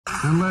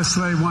And let's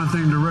lay one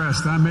thing to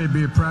rest. I may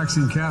be a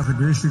practicing Catholic.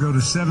 I used to go to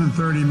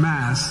 7:30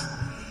 Mass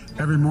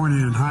every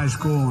morning in high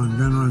school and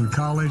then in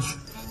college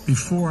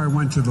before I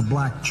went to the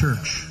black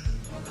church.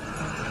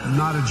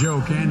 Not a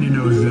joke. Andy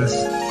knows this.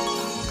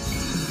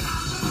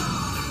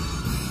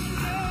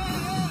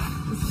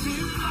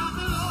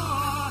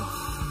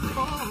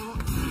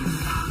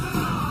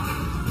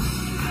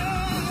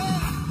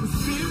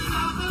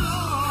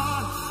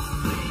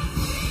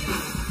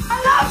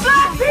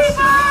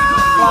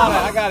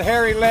 I got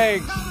hairy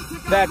legs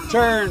that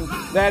turn,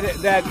 that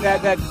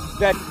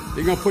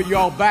they're gonna put you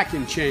all back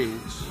in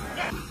chains.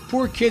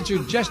 Poor kids are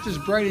just as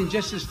bright and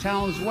just as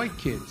talented as white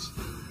kids.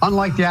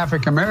 Unlike the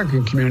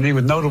African-American community,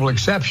 with notable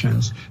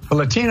exceptions, the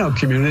Latino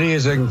community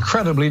is an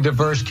incredibly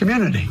diverse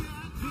community.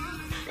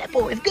 That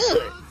boy is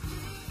good.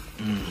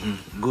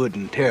 Good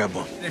and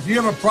terrible. If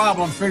you have a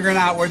problem figuring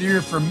out whether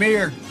you're for me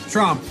or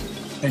Trump,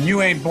 then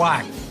you ain't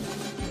black.